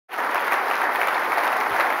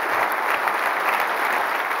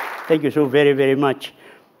Thank you so very, very much.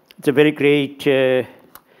 It's a very great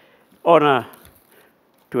honor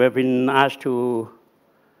to have been asked to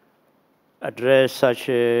address such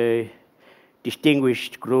a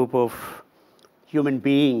distinguished group of human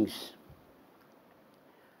beings.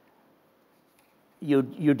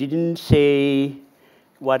 You didn't say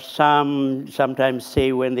what some sometimes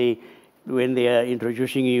say when they are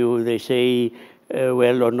introducing you. They say,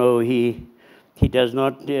 well, or no, he does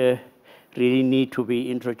not really need to be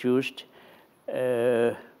introduced.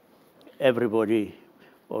 Everybody,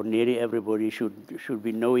 or nearly everybody, should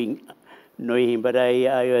be knowing him. But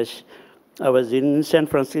I was in San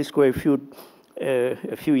Francisco a few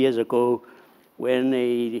years ago when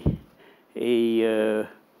a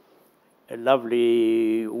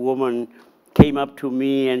lovely woman came up to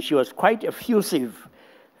me, and she was quite effusive,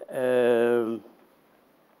 and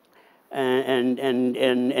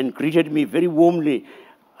greeted me very warmly.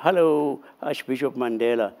 Hello, Archbishop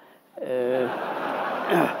Mandela.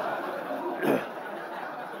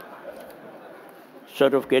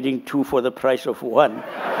 Sort of getting two for the price of one.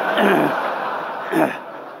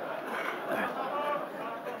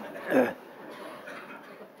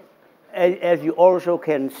 As you also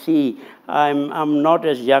can see, I'm not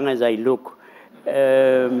as young as I look.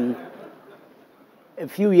 A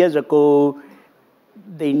few years ago,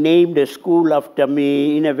 they named a school after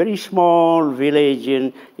me in a very small village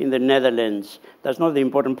in the Netherlands. That's not the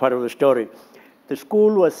important part of the story. The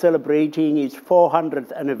school was celebrating its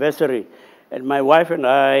 400th anniversary, and my wife and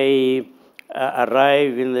I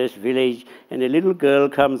arrive in this village, and a little girl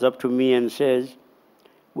comes up to me and says,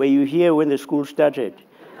 "Were you here when the school started?"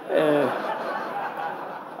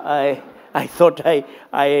 I thought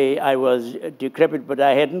I was decrepit, but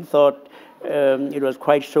I hadn't thought it was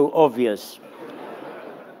quite so obvious.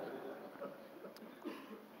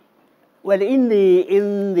 Well, in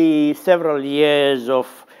the several years of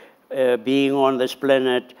being on this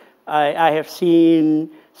planet, I have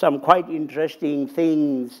seen some quite interesting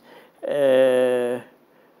things, and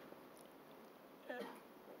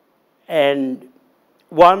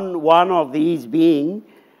one of these being,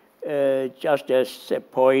 just as a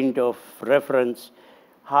point of reference,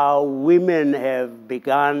 how women have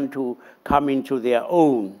begun to come into their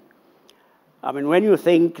own. I mean, when you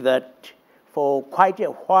think that for quite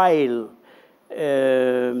a while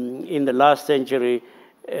in the last century,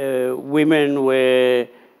 women were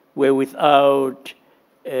without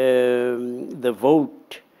the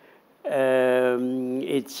vote,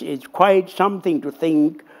 it's quite something to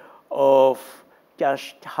think of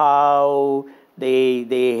just how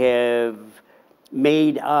they have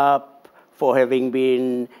made up for having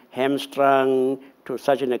been hamstrung to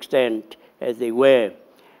such an extent as they were.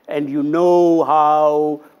 And you know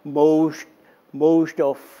how most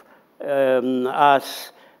of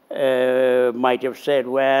us might have said,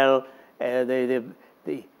 well, the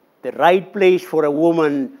right place for a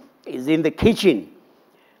woman is in the kitchen.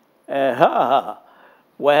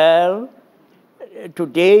 Well,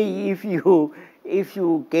 today, if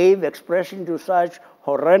you gave expression to such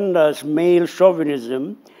horrendous male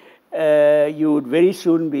chauvinism, you would very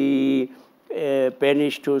soon be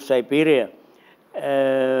banished to Siberia.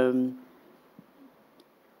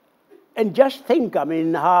 And just think, I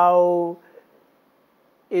mean, how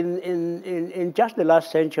in just the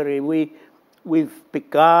last century we've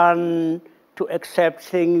begun to accept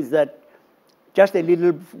things that just a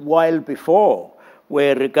little while before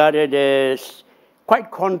were regarded as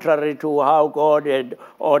quite contrary to how God had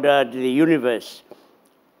ordered the universe.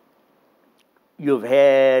 You've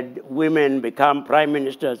had women become prime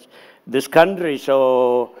ministers. This country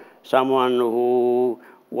saw someone who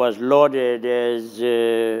was lauded as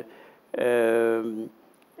the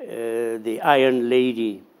Iron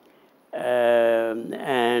Lady.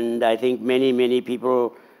 And I think many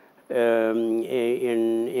people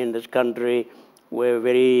in this country were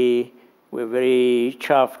very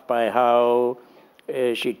chuffed by how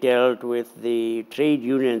she dealt with the trade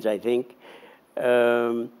unions, I think.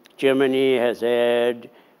 Germany has had,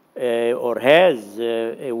 or has,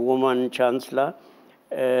 a woman chancellor.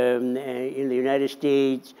 In the United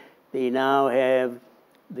States, they now have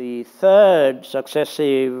the third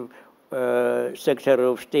successive Secretary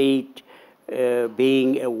of State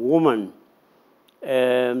being a woman.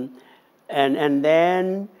 And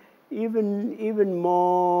then even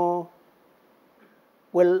more,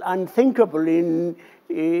 well, unthinkable in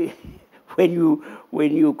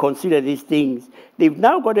when you consider these things. They've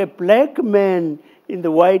now got a black man in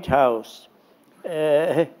the White House.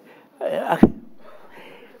 I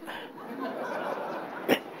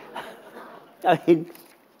mean,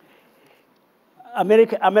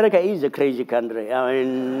 America is a crazy country. I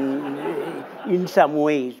mean, in some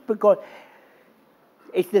ways, because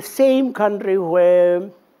it's the same country where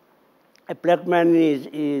a black man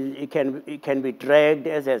can be dragged,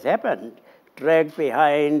 as has happened, dragged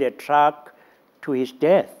behind a truck to his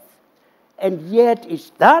death. And yet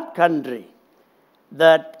it's that country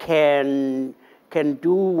that can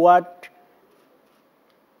do what,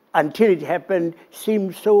 until it happened,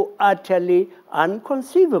 seemed so utterly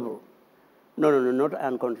unconceivable. No, not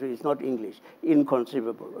unconceivable. It's not English.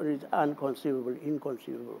 Inconceivable. It's unconceivable,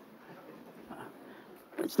 inconceivable.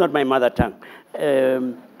 It's not my mother tongue.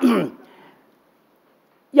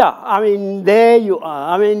 Yeah, I mean, there you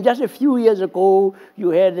are. I mean, just a few years ago, you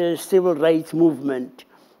had a civil rights movement.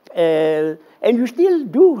 And you still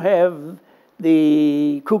do have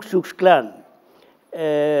the Ku Klux Klan.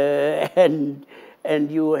 And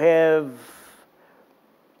you have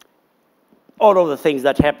all of the things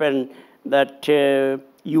that happen that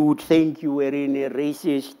you would think you were in a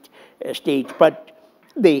racist state. But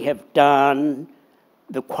they have done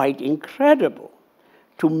the quite incredible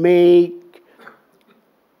to make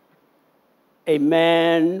a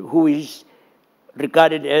man who is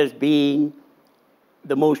regarded as being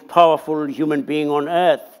the most powerful human being on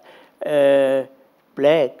earth,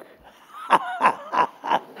 black.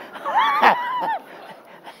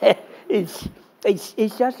 It's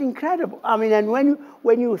just incredible. I mean, and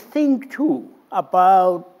when you think too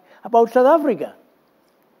about South Africa,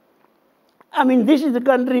 I mean, this is the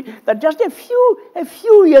country that just a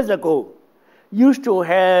few years ago used to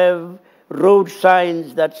have road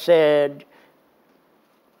signs that said,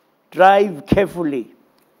 "Drive carefully,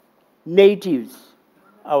 natives,"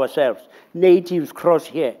 ourselves, "natives cross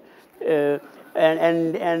here,"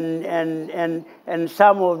 and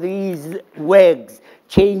some of these wags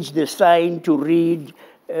changed the sign to read,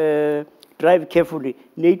 "Drive carefully,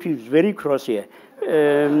 natives very cross here."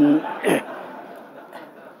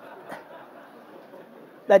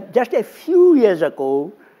 That just a few years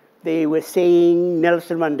ago, they were saying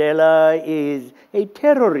Nelson Mandela is a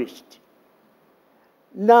terrorist.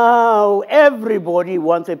 Now everybody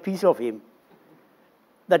wants a piece of him,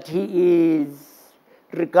 that he is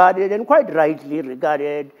regarded, and quite rightly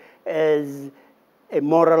regarded, as a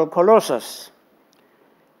moral colossus.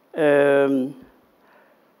 And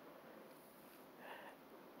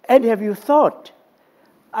have you thought,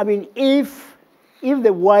 I mean, if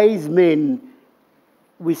the wise men,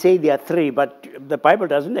 we say there are three, but the Bible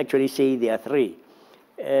doesn't actually say there are three.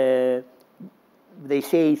 They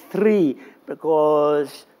say three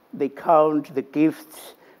because they count the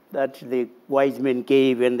gifts that the wise men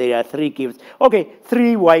gave, and there are three gifts. Okay,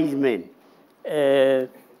 three wise men.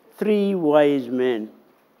 Three wise men.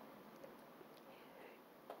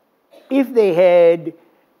 If they had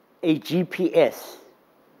a GPS,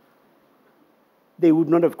 they would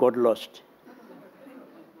not have got lost.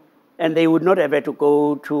 And they would not have had to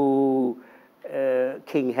go to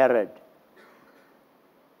King Herod.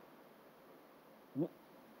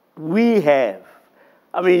 We have.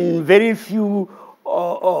 I mean, very few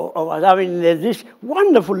of us. I mean, there's this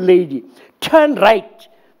wonderful lady, turn right,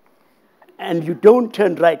 and you don't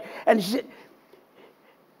turn right. And she,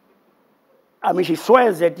 I mean, she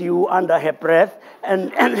swears at you under her breath,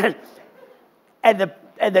 and at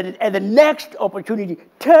the next opportunity,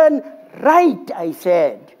 turn right, I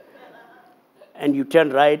said. And you turn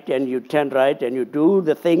right, and you turn right, and you do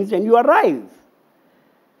the things, and you arrive.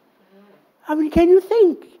 I mean, can you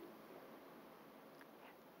think?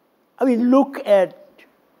 I mean, look at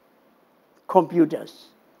computers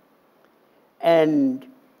and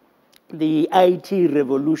the IT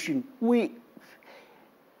revolution. I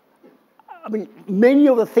mean, many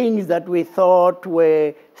of the things that we thought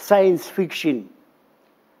were science fiction,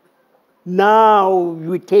 now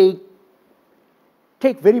we take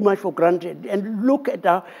very much for granted. And look at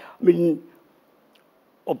I mean,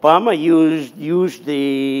 Obama used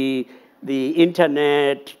the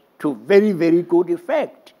internet to very, very good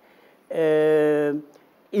effect,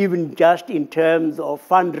 even just in terms of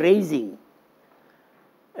fundraising.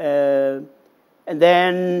 And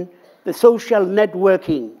then the social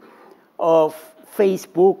networking of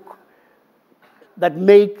Facebook that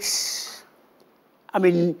makes, I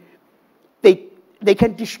mean, they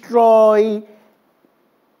can destroy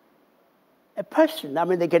a person. I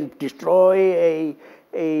mean, they can destroy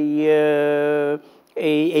a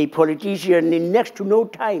politician in next to no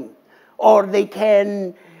time, or they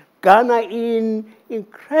can garner in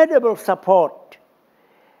incredible support.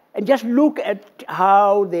 And just look at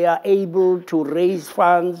how they are able to raise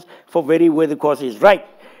funds for very worthy causes. Right.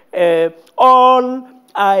 All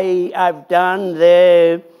I've done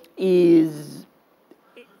there is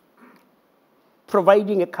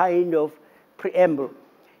providing a kind of preamble.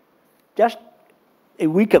 Just a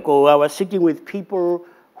week ago, I was sitting with people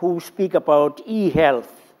who speak about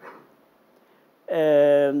e-health.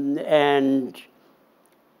 And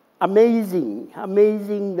amazing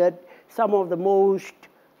that some of the most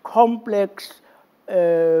complex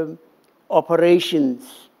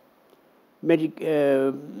operations,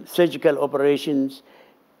 surgical operations,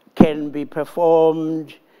 can be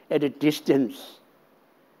performed at a distance.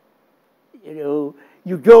 You know,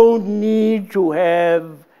 you don't need to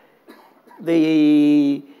have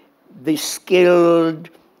the skilled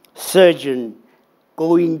surgeon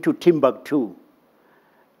going to Timbuktu.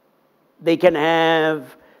 They can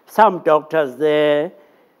have some doctors there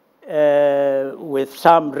with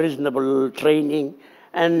some reasonable training,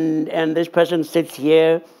 and this person sits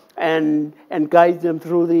here and guides them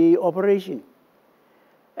through the operation.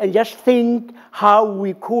 And just think how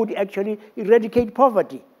we could actually eradicate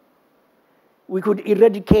poverty. We could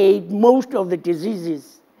eradicate most of the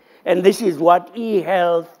diseases, and this is what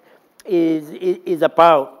e-health is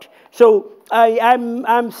about. So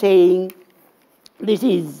I'm saying this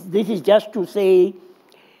is just to say,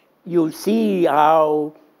 you see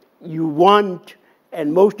how you want,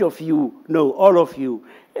 and most of you, no, all of you,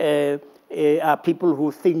 are people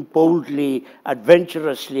who think boldly,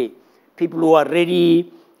 adventurously, people who are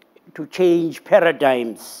ready to change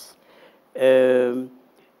paradigms.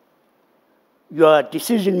 You are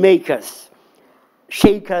decision makers,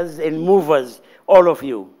 shakers and movers, all of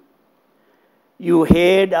you. You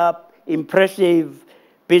head up impressive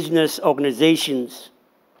business organizations,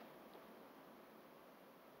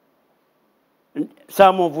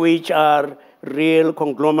 some of which are real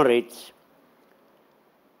conglomerates.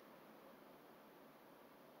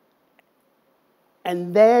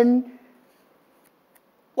 And then,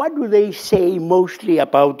 what do they say mostly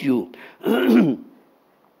about you?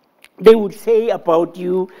 They would say about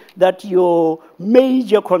you that your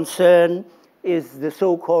major concern is the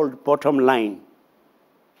so-called bottom line.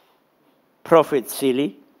 Profit,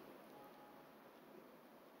 silly.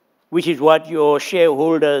 Which is what your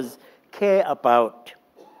shareholders care about.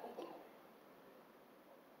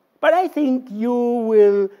 But I think you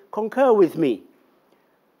will concur with me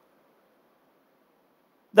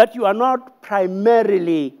that you are not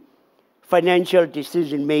primarily financial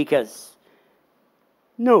decision makers.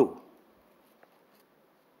 No.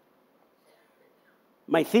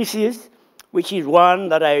 My thesis, which is one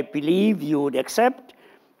that I believe you would accept,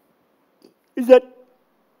 is that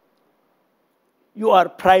you are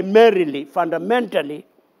primarily, fundamentally,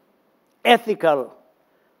 ethical,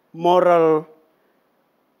 moral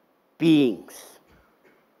beings.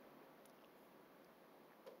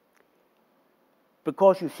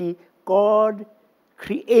 Because you see, God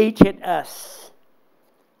created us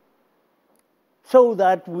so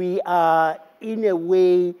that we are, in a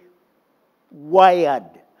way, wired,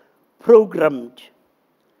 programmed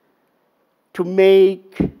to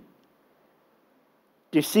make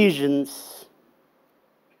decisions.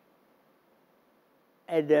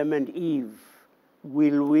 Adam and Eve,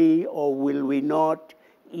 will we or will we not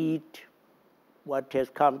eat what has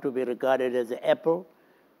come to be regarded as an apple?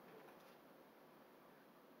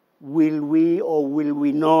 Will we or will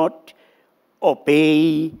we not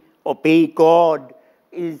obey God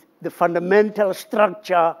is the fundamental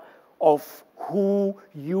structure of who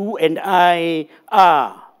you and I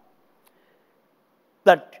are.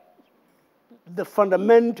 That the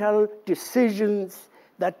fundamental decisions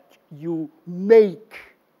that you make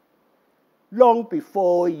long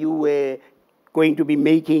before you were going to be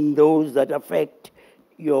making those that affect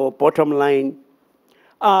your bottom line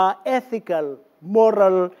are ethical,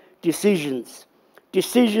 moral decisions.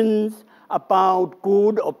 Decisions about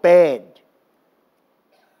good or bad,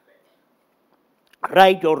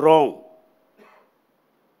 right or wrong.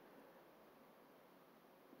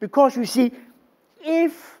 Because you see,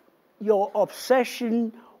 if your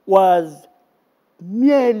obsession was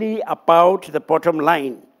merely about the bottom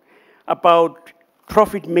line, about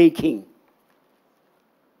profit making,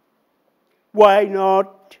 why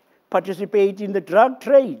not participate in the drug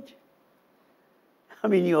trade? I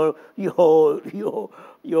mean, your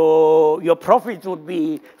profits would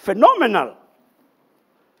be phenomenal.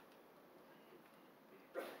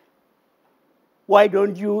 Why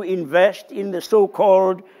don't you invest in the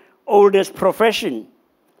so-called oldest profession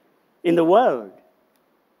in the world?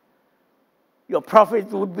 Your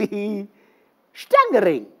profits would be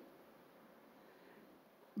staggering.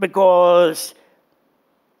 Because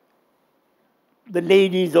the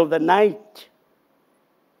ladies of the night,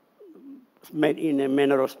 in a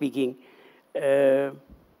manner of speaking,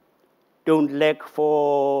 don't lack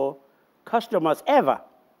for customers ever.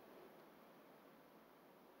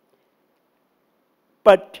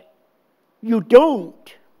 But You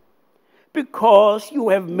don't, because you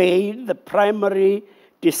have made the primary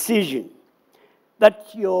decision that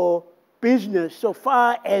your business, so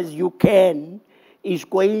far as you can, is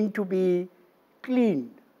going to be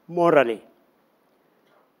clean morally.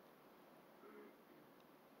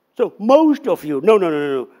 So most of you,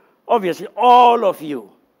 no, obviously all of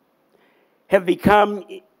you have become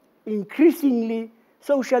increasingly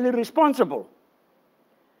socially responsible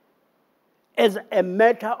as a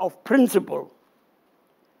matter of principle.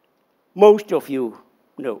 Most of you,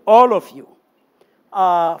 no, all of you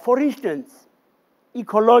are, for instance,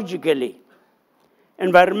 ecologically,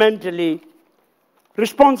 environmentally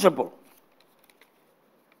responsible.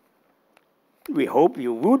 We hope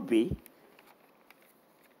you would be.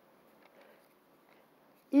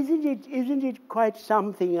 Isn't it quite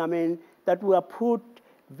something, I mean, that we are put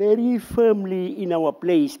very firmly in our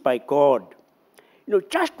place by God? You know,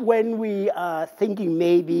 just when we are thinking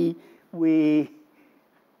maybe we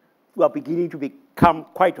are beginning to become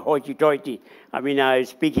quite hoity-toity. I mean, I'm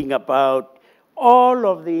speaking about all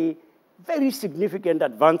of the very significant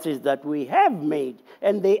advances that we have made,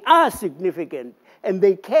 and they are significant, and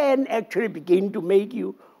they can actually begin to make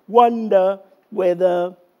you wonder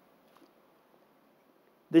whether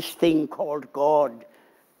this thing called God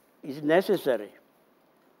is necessary.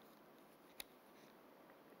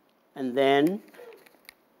 And then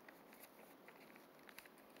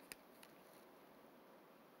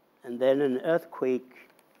an earthquake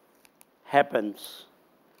happens.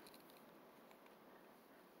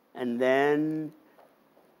 And then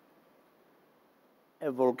a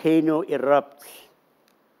volcano erupts.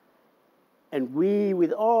 And we,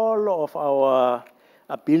 with all of our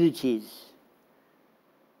abilities,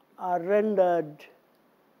 are rendered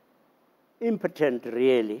impotent,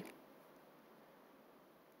 really.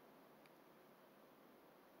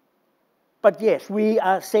 But yes, we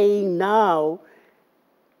are saying now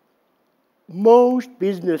most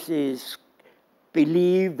businesses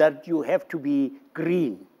believe that you have to be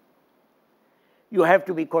green. You have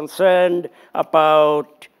to be concerned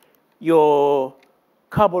about your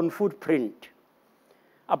carbon footprint,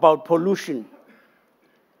 about pollution.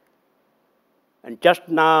 And just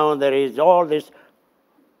now there is all this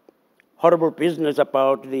horrible business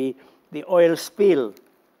about the oil spill.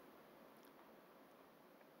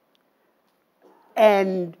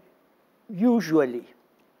 And usually,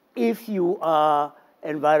 if you are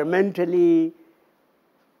environmentally,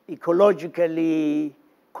 ecologically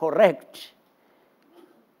correct,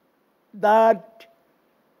 that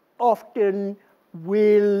often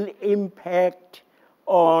will impact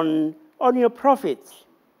on your profits.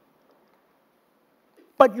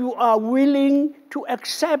 But you are willing to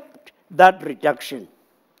accept that reduction.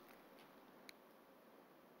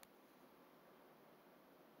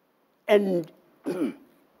 And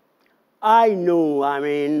I know, I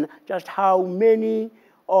mean, just how many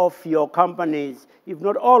of your companies, if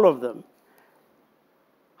not all of them,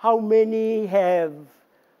 how many have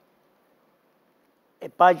a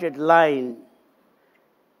budget line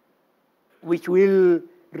which will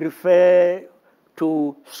refer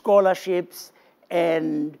to scholarships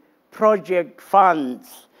and project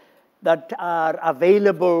funds that are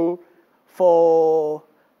available for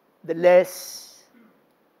the less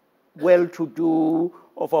well-to-do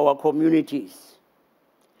of our communities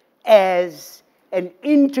as an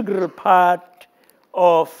integral part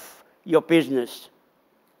of your business.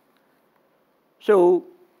 So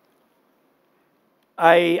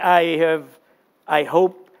I have, I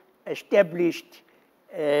hope, established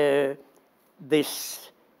this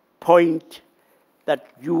point that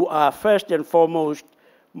you are first and foremost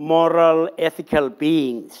moral, ethical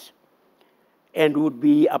beings, and would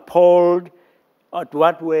be appalled at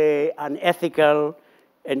what were unethical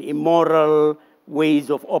and immoral ways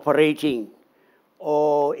of operating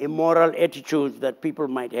or immoral attitudes that people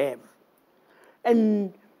might have.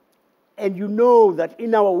 And you know that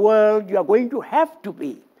in our world you are going to have to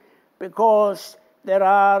be, because there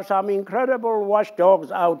are some incredible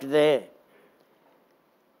watchdogs out there.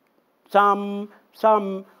 Some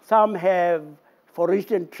have, for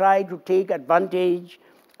instance, tried to take advantage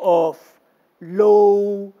of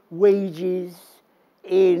low wages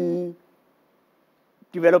in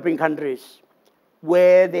developing countries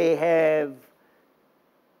where they have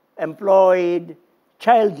employed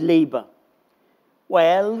child labor.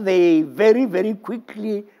 Well, they very, very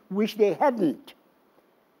quickly wish they hadn't,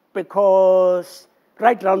 because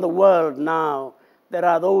right around the world now, there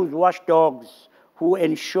are those watchdogs who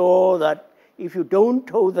ensure that if you don't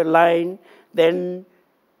toe the line, then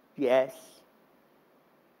yes,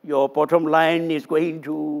 your bottom line is going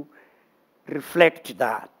to reflect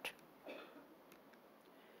that.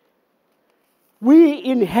 We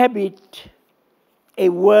inhabit a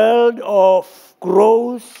world of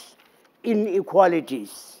gross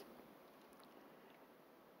inequalities.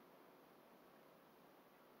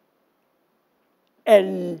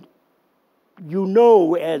 And you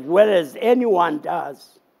know as well as anyone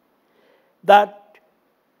does that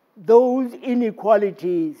those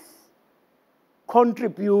inequalities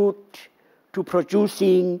contribute to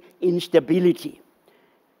producing instability.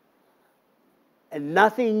 And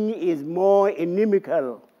nothing is more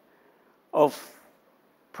inimical of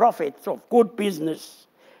profits, of good business,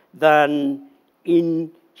 than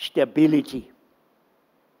instability.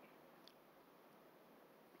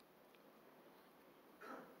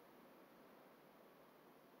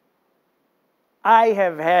 I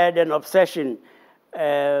have had an obsession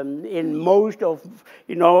in most of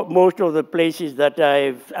the places that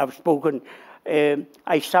I've spoken.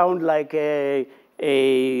 I sound like a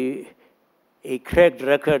cracked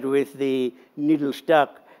record with the needle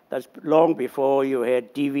stuck. That's long before you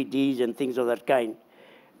had DVDs and things of that kind.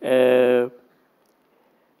 And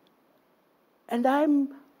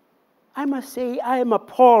I must say, I am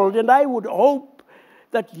appalled, and I would hope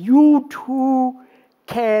that you too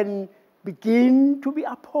can begin to be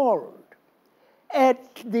appalled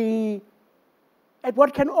at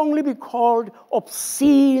what can only be called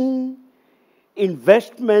obscene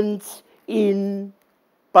investments in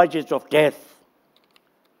budgets of death.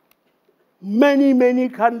 Many, many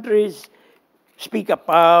countries speak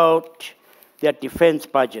about their defense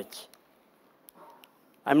budgets.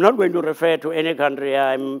 I'm not going to refer to any country.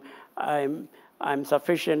 I'm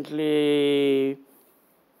sufficiently,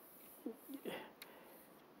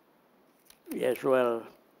 yes, well,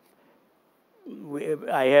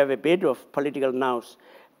 I have a bit of political nous,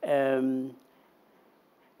 and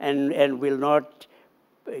will not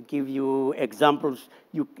give you examples.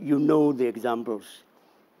 You know the examples.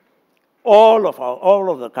 All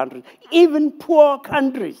of the countries, even poor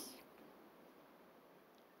countries,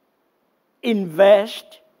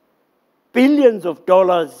 invest billions of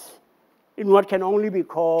dollars in what can only be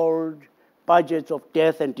called budgets of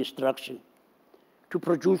death and destruction, to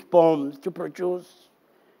produce bombs, to produce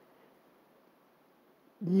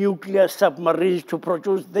nuclear submarines, to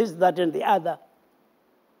produce this, that, and the other,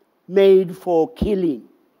 made for killing.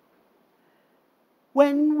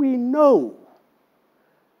 When we know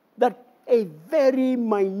that a very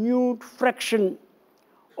minute fraction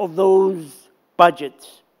of those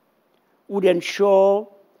budgets would ensure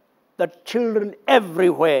that children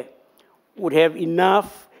everywhere would have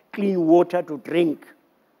enough clean water to drink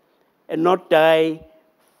and not die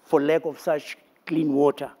for lack of such clean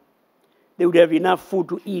water. They would have enough food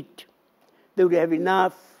to eat. They would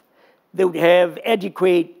have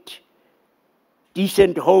adequate,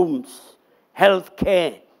 decent homes, health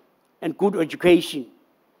care, and good education.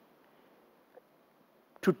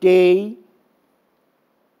 Today,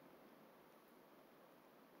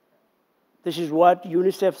 this is what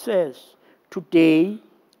UNICEF says. Today,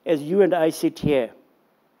 as you and I sit here,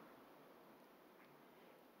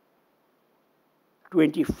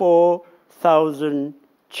 24,000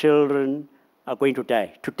 children are going to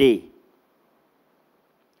die today.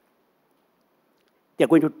 They're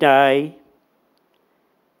going to die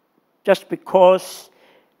just because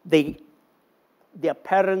their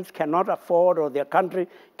parents cannot afford, or their country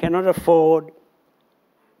cannot afford,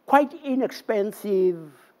 quite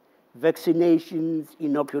inexpensive vaccinations,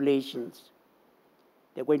 inoculations.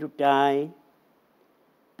 They're going to die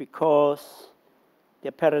because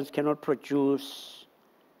their parents cannot produce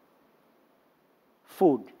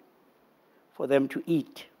food for them to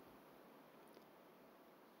eat.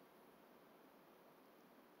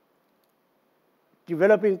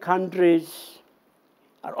 Developing countries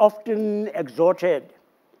are often exhorted,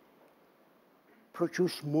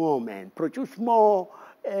 produce more, man, produce more,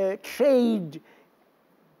 trade,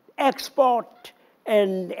 export,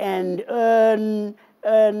 and earn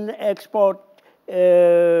export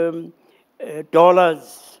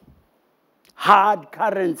dollars, hard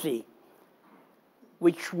currency,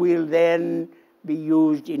 which will then be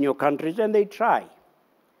used in your countries, and they try.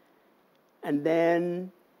 And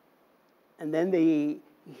then they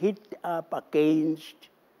hit up against,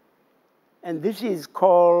 and this is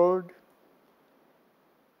called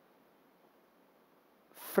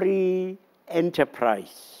free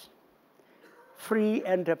enterprise. Free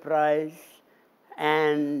enterprise,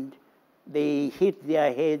 and they hit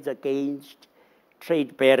their heads against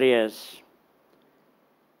trade barriers.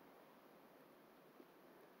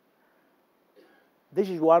 This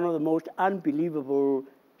is one of the most unbelievable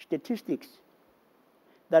statistics,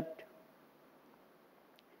 that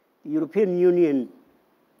the European Union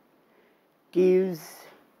gives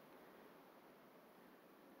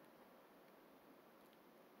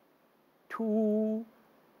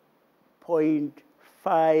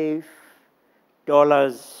 $2.5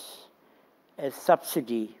 as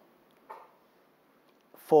subsidy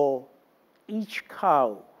for each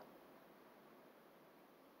cow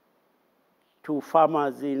to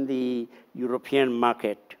farmers in the European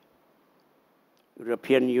market,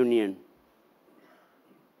 European Union.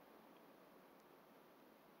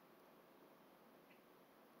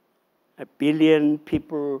 A billion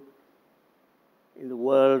people in the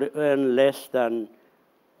world earn less than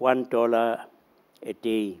 $1 a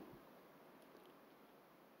day.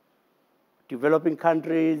 Developing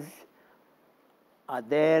countries are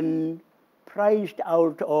then priced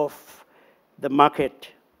out of the market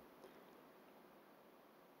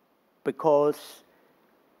because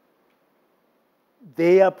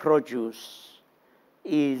their produce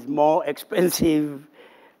is more expensive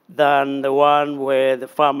than the one where the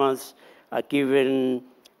farmers are given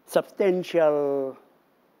substantial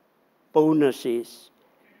bonuses,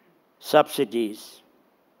 subsidies.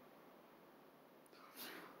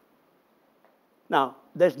 Now,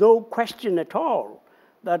 there's no question at all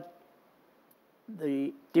that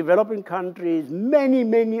the developing countries,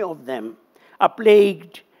 many of them, are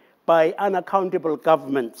plagued by unaccountable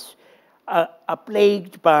governments, are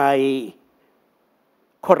plagued by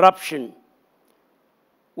corruption,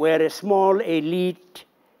 where a small elite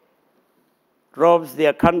robs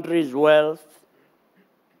their country's wealth,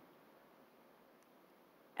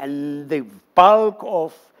 and the bulk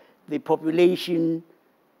of the population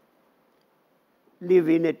live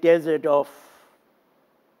in a desert of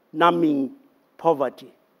numbing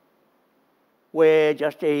poverty, where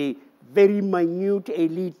just a very minute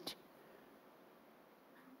elite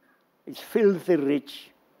is filthy rich.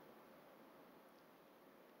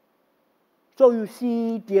 So you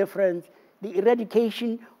see, dear friends, the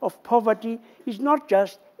eradication of poverty is not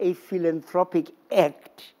just a philanthropic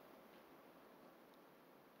act.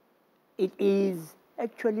 It is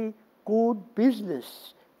actually good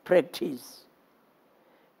business practice,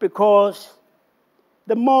 because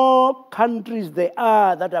the more countries there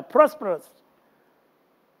are that are prosperous,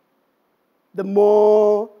 the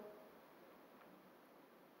more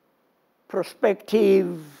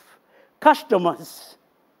prospective customers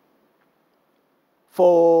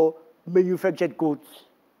for manufactured goods.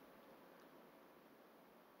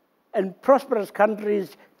 And prosperous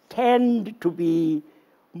countries tend to be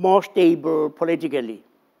more stable politically.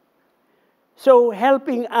 So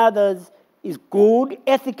helping others is good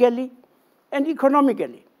ethically and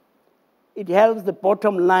economically. It helps the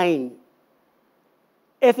bottom line.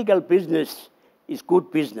 Ethical business is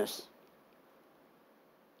good business.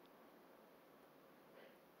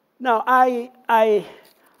 Now, I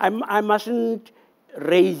mustn't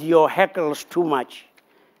raise your hackles too much.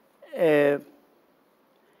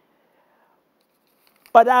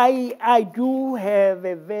 But I do have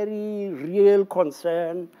a very real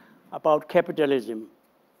concern about capitalism.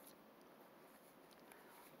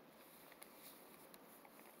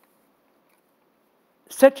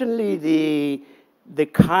 Certainly the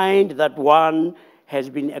kind that one has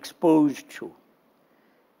been exposed to,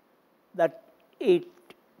 that it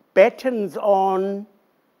battens on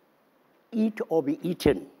eat or be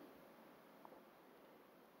eaten.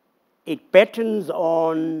 It battens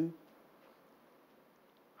on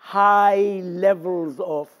high levels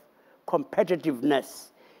of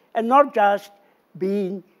competitiveness, and not just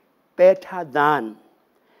being better than,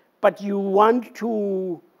 but you want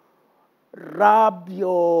to rub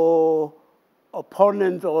your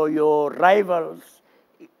opponents or your rivals,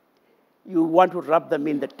 you want to rub them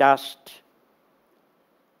in the dust.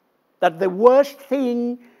 That the worst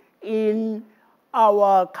thing in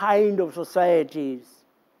our kind of societies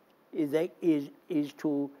is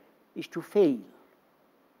to fail.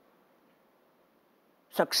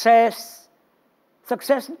 Success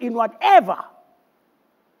in whatever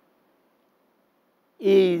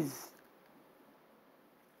is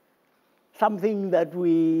something that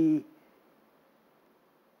we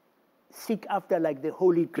seek after like the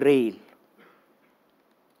Holy Grail,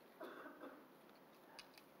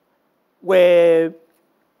 where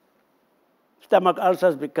stomach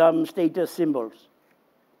ulcers become status symbols.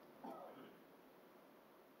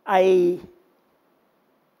 I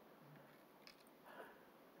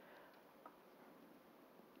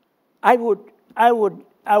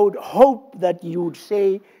would hope that you would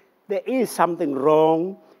say there is something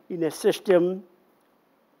wrong in a system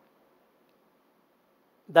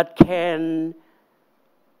that can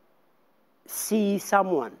see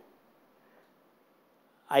someone.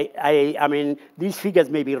 I mean, these figures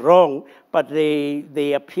may be wrong, but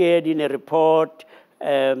they appeared in a report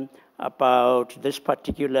about this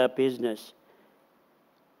particular business.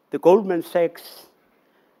 the Goldman Sachs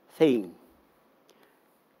thing.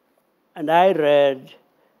 And I read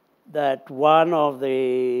that one of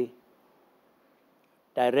the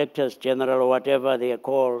directors general or whatever they are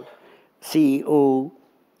called, CEO,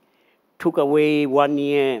 took away 1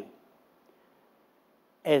 year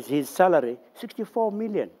as his salary, $64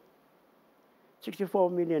 million.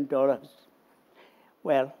 $64 million.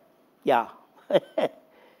 Well, yeah.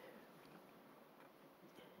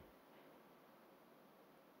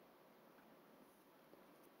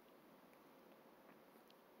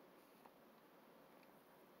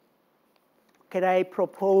 Can I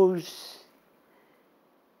propose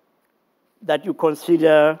that you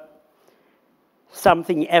consider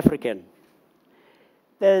something African?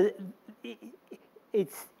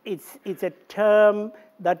 It's a term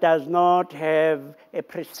that does not have a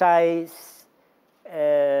precise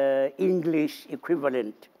English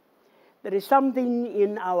equivalent. There is something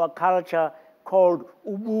in our culture called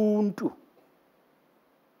Ubuntu.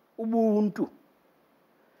 Ubuntu.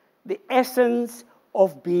 The essence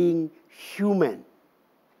of being human.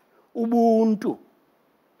 Ubuntu.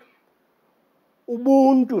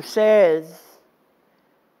 Ubuntu says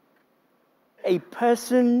a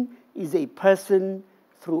person is a person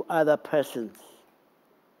through other persons.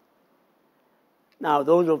 Now,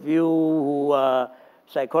 those of you who are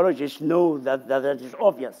psychologists know that is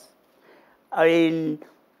obvious. I mean,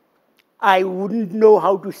 I wouldn't know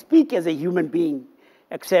how to speak as a human being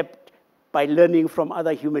except by learning from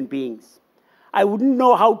other human beings. I wouldn't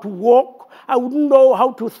know how to walk. I wouldn't know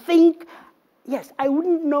how to think. Yes, I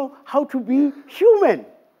wouldn't know how to be human.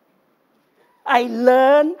 I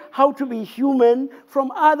learn how to be human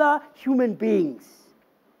from other human beings.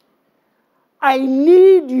 I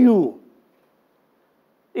need you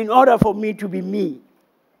in order for me to be me.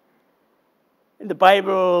 In the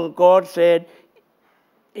Bible, God said,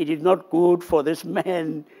 it is not good for this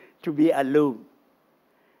man to be alone.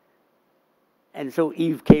 And so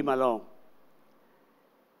Eve came along.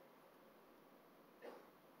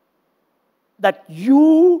 That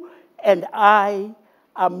you and I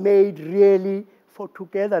are made really for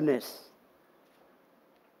togetherness.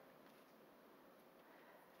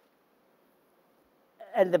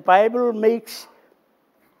 And the Bible makes,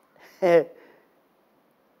 that's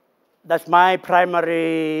my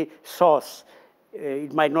primary source.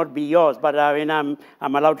 It might not be yours, but I mean, I'm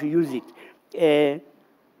allowed to use it.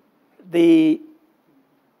 The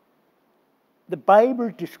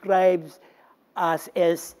Bible describes us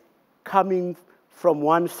as coming from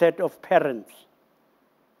one set of parents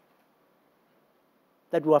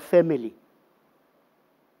that were family.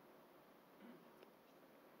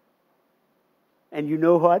 And you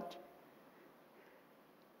know what?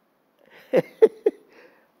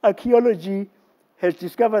 Archaeology has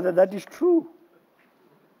discovered that that is true.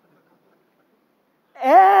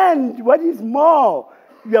 And what is more,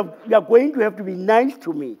 you are going to have to be nice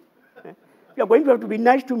to me. You are going to have to be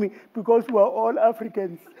nice to me because we are all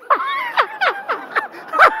Africans.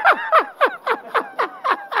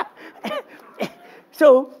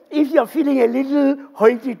 So if you're feeling a little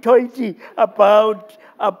hoity-toity about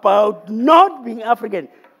not being African,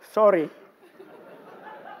 sorry.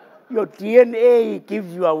 Your DNA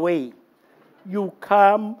gives you away. You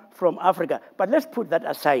come from Africa. But let's put that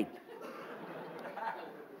aside.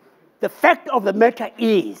 The fact of the matter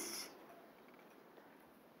is,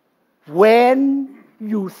 when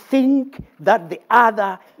you think that the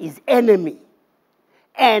other is enemy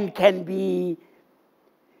and can be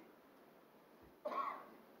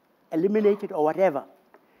eliminated or whatever,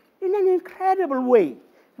 in an incredible way,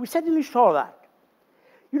 we certainly saw that.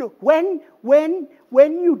 You know, when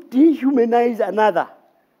you dehumanize another,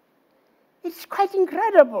 it's quite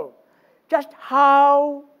incredible just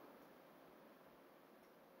how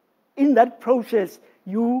in that process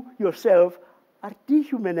you yourself are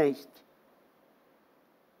dehumanized.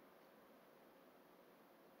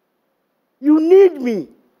 You need me.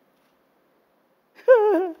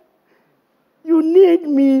 You need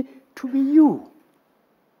me to be you.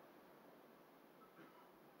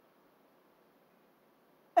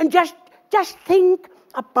 And just think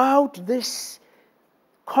about this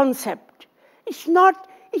concept. It's not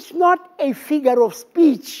a figure of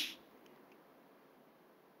speech.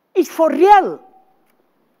 It's for real.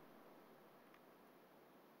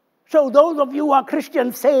 So those of you who are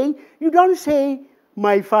Christians say, you don't say,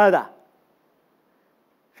 my Father.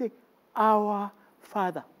 Say, our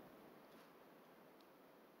Father.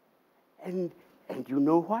 And you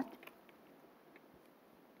know what?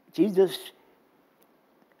 Jesus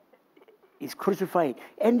is crucified,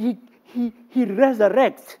 and he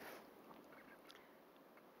resurrects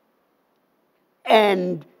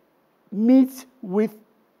and meets with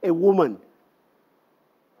a woman,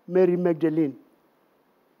 Mary Magdalene.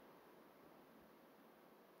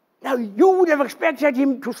 Now, you would have expected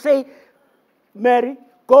him to say, Mary,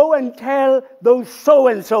 go and tell those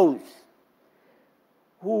so-and-sos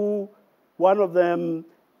who one of them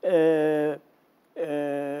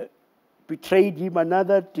betrayed him,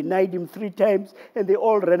 another denied him 3 times, and they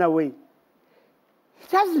all ran away. He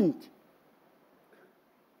doesn't.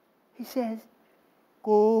 He says,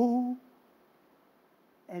 go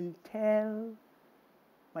and tell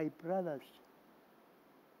my brothers.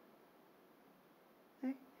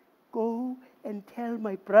 Go and tell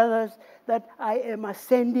my brothers that I am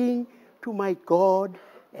ascending to my God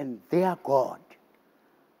and their God.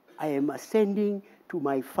 I am ascending to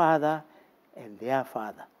my Father and their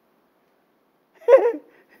Father.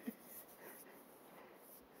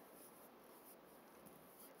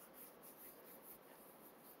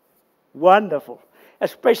 Wonderful.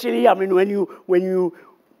 Especially, I mean,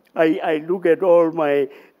 I look at all the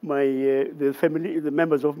family, the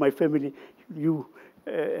members of my family,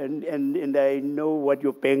 and I know what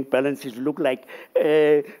your bank balances look like.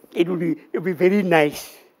 It will be very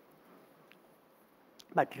nice.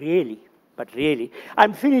 But really,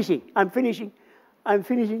 I'm finishing.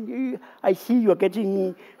 I see you're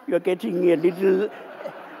getting a little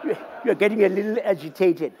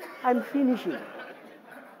agitated. I'm finishing.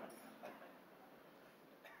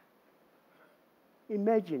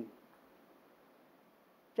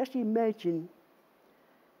 Just imagine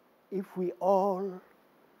if we all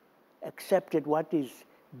accepted what is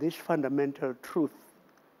this fundamental truth.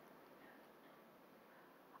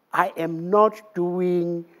 I am not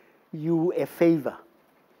doing you a favor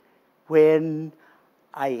when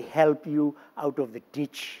I help you out of the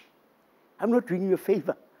ditch. I'm not doing you a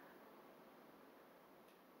favor.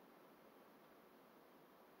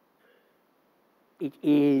 It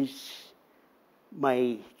is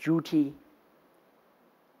my duty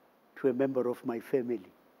to a member of my family.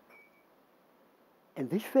 And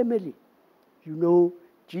this family,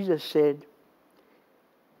 Jesus said,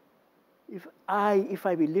 if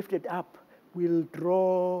I be lifted up, will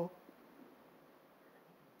draw.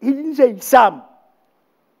 He didn't say some.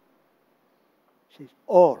 He says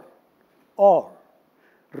all.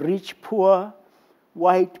 Rich, poor,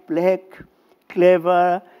 white, black,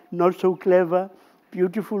 clever, not so clever,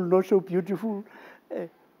 beautiful, not so beautiful.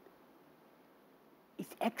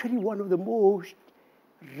 It's actually one of the most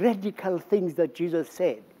radical things that Jesus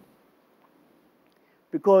said.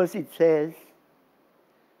 Because it says,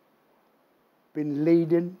 been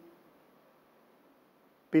laden.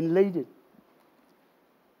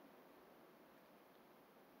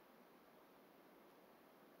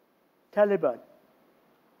 Taliban,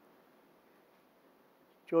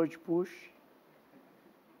 George Bush,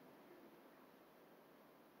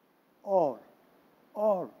 all.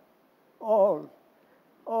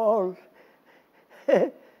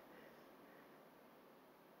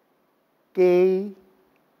 Gay,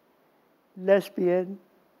 lesbian,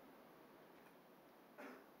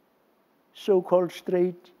 so-called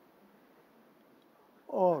straight,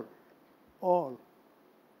 all.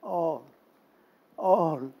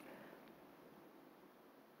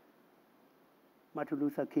 Martin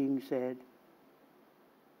Luther King said,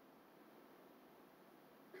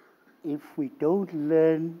 if we don't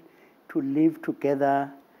learn to live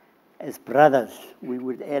together as brothers, we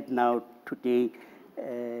would add now today,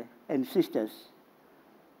 and sisters,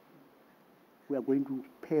 we are going to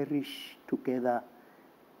perish together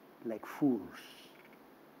like fools.